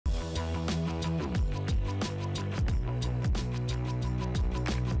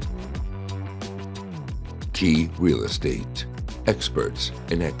G Real Estate, experts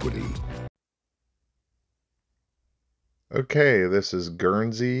in equity. Okay, this is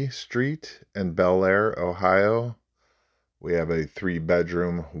Guernsey Street in Bellaire, Ohio. We have a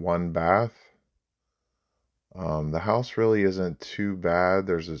 3-bedroom, 1-bath. The house really isn't too bad.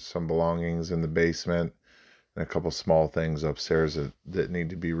 There's some belongings in the basement and a couple small things upstairs that need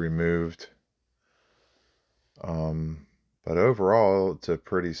to be removed. But overall, it's a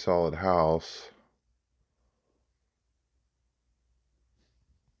pretty solid house.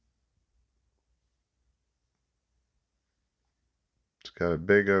 It's got a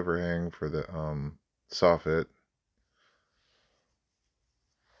big overhang for the soffit.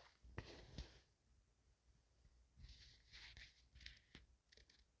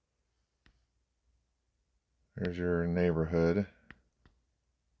 There's your neighborhood.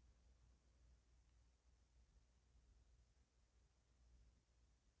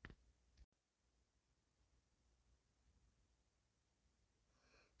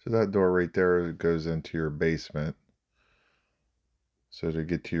 So that door right there goes into your basement. So to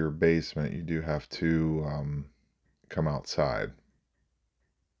get to your basement, you do have to come outside.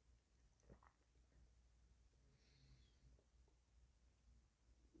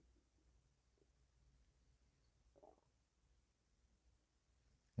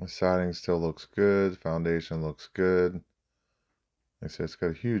 The siding still looks good. Foundation looks good. Like I said, it's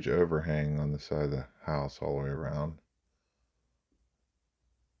got a huge overhang on the side of the house all the way around.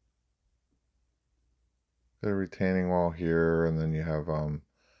 Got a retaining wall here, and then you have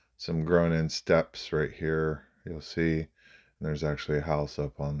some grown-in steps right here. You'll see, and there's actually a house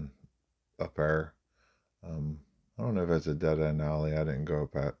up there. I don't know if it's a dead-end alley. I didn't go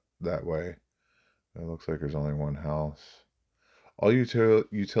up that way. It looks like there's only one house. All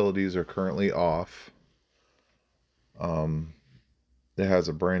utilities are currently off. It has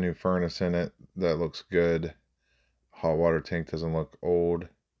a brand new furnace in it that looks good. Hot water tank doesn't look old.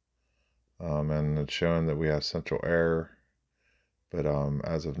 And it's showing that we have central air. But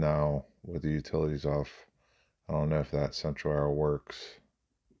as of now, with the utilities off, I don't know if that central air works.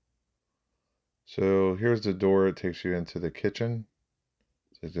 So here's the door. It takes you into the kitchen.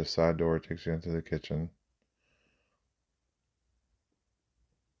 So this side door takes you into the kitchen.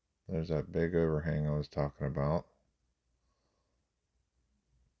 There's that big overhang I was talking about.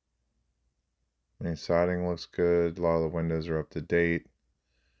 Main siding looks good. A lot of the windows are up to date.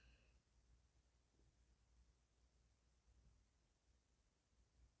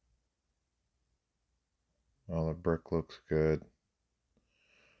 All the brick looks good.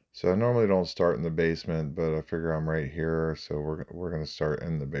 So I normally don't start in the basement, but I figure I'm right here, so we're going to start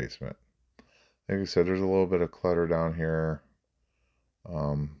in the basement. Like I said, there's a little bit of clutter down here,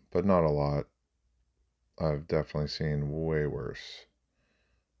 but not a lot. I've definitely seen way worse.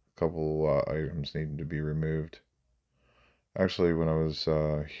 A couple items needing to be removed. Actually, when I was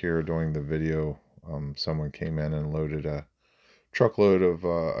here doing the video, someone came in and loaded a truckload of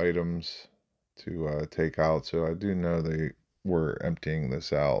items to take out, so I do know they were emptying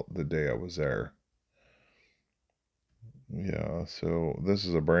this out the day I was there. Yeah, so this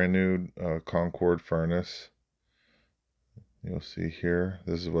is a brand new Concord furnace. You'll see here,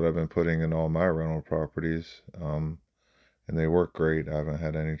 this is what I've been putting in all my rental properties, and they work great. I haven't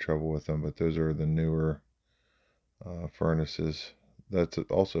had any trouble with them, but those are the newer furnaces. That's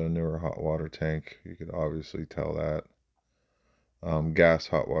also a newer hot water tank. You could obviously tell that. Gas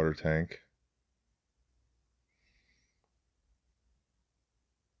hot water tank.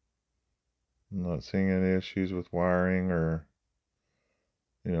 I'm not seeing any issues with wiring or,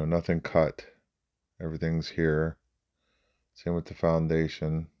 nothing cut. Everything's here. Same with the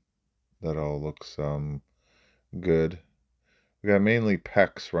foundation. That all looks good. We got mainly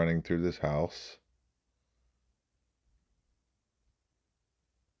PEX running through this house.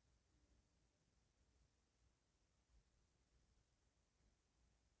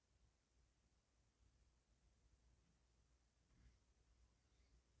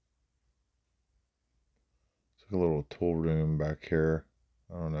 It's like a little tool room back here.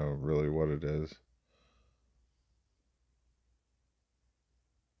 I don't know really what it is.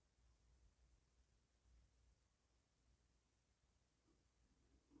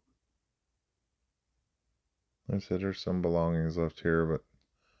 Like I said, there's some belongings left here, but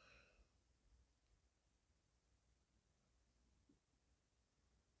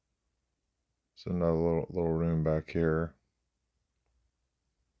it's another little room back here.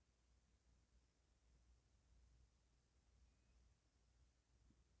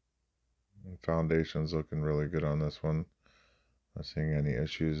 And foundation's looking really good on this one. Not seeing any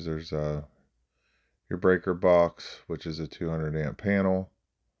issues. There's your breaker box, which is a 200 amp panel.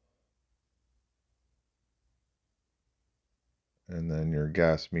 And then your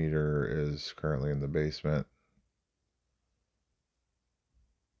gas meter is currently in the basement,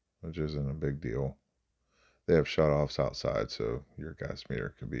 which isn't a big deal. They have shutoffs outside, so your gas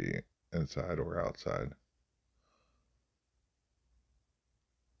meter could be inside or outside.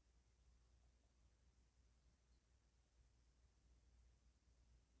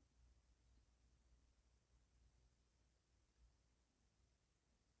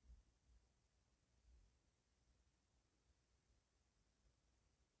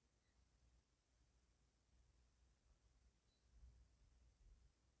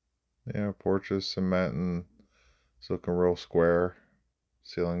 Yeah, porch is cement and it's looking real square.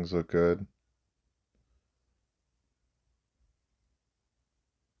 Ceilings look good.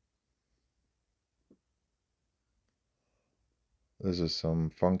 This is some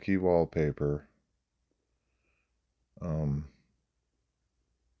funky wallpaper. Unless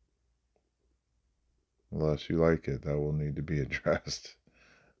you like it, that will need to be addressed.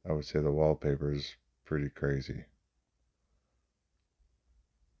 I would say the wallpaper is pretty crazy.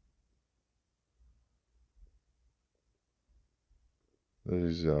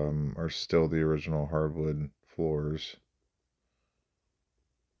 These are still the original hardwood floors.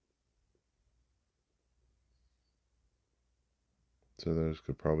 So those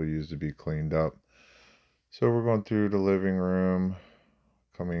could probably use to be cleaned up. So we're going through the living room,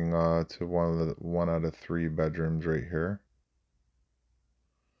 coming to one out of 3 bedrooms right here.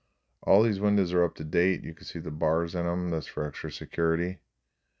 All these windows are up to date. You can see the bars in them. That's for extra security.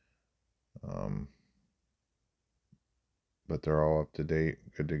 But they're all up to date,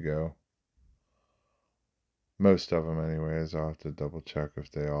 good to go. Most of them anyways. I'll have to double check if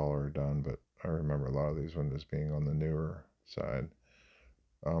they all are done, but I remember a lot of these windows being on the newer side.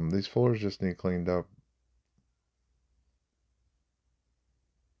 These floors just need cleaned up.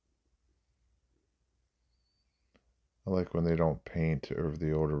 I like when they don't paint over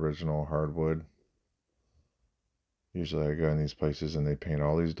the old original hardwood. Usually I go in these places and they paint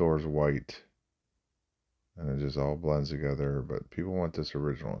all these doors white and it just all blends together, but people want this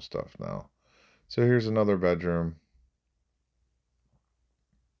original stuff now. So here's another bedroom.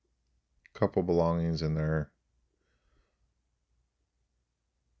 Couple belongings in there.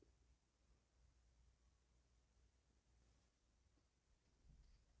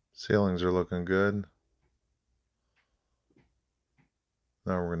 Ceilings are looking good.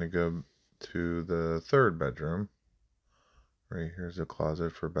 Now we're going to go to the 3rd bedroom. Right here's a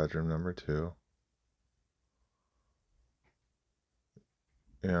closet for bedroom number 2.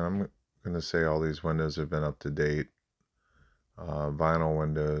 And I'm going to say all these windows have been up to date. Vinyl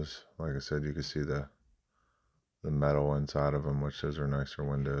windows. Like I said, you can see the metal inside of them, which those are nicer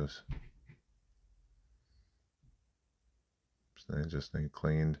windows. So they just need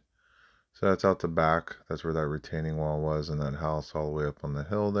cleaned. So that's out the back. That's where that retaining wall was in that house all the way up on the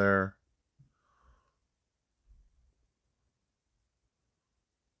hill there.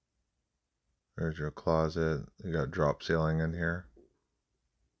 There's your closet. You got drop ceiling in here.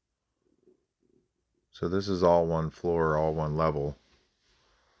 So this is all one floor, all one level.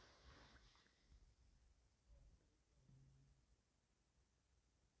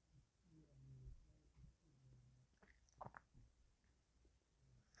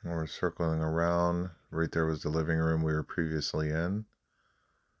 And we're circling around. Right there was the living room we were previously in.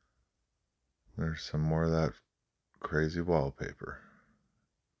 There's some more of that crazy wallpaper.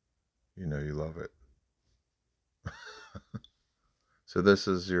 You know you love it. So this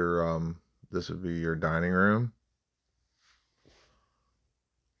is your this would be your dining room.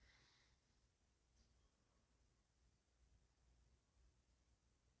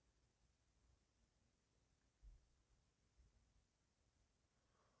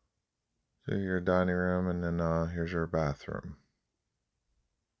 So your dining room, and then here's your bathroom.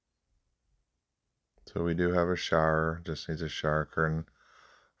 So we do have a shower, just needs a shower curtain.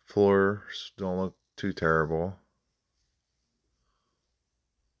 Floors don't look too terrible.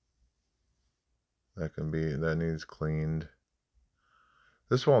 That needs cleaned.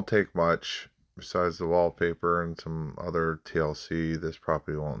 This won't take much. Besides the wallpaper and some other TLC, this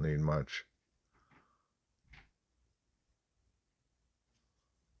probably won't need much.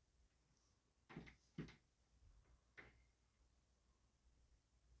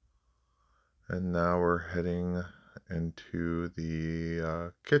 And now we're heading into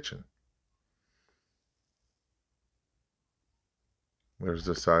the kitchen. There's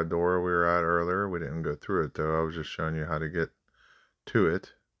the side door we were at earlier. We didn't go through it though. I was just showing you how to get to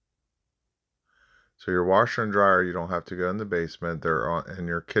it. So your washer and dryer, you don't have to go in the basement. They're in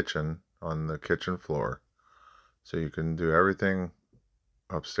your kitchen, on the kitchen floor. So you can do everything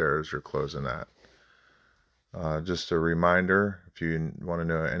upstairs. You're closing that. Just a reminder, if you want to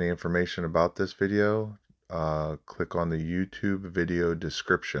know any information about this video, click on the YouTube video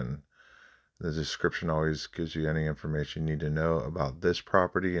description. The description always gives you any information you need to know about this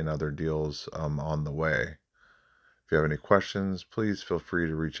property and other deals on the way. If you have any questions, please feel free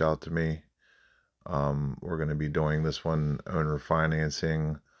to reach out to me. We're going to be doing this one owner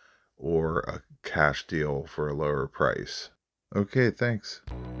financing or a cash deal for a lower price. Okay, thanks.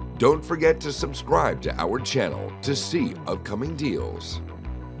 Don't forget to subscribe to our channel to see upcoming deals.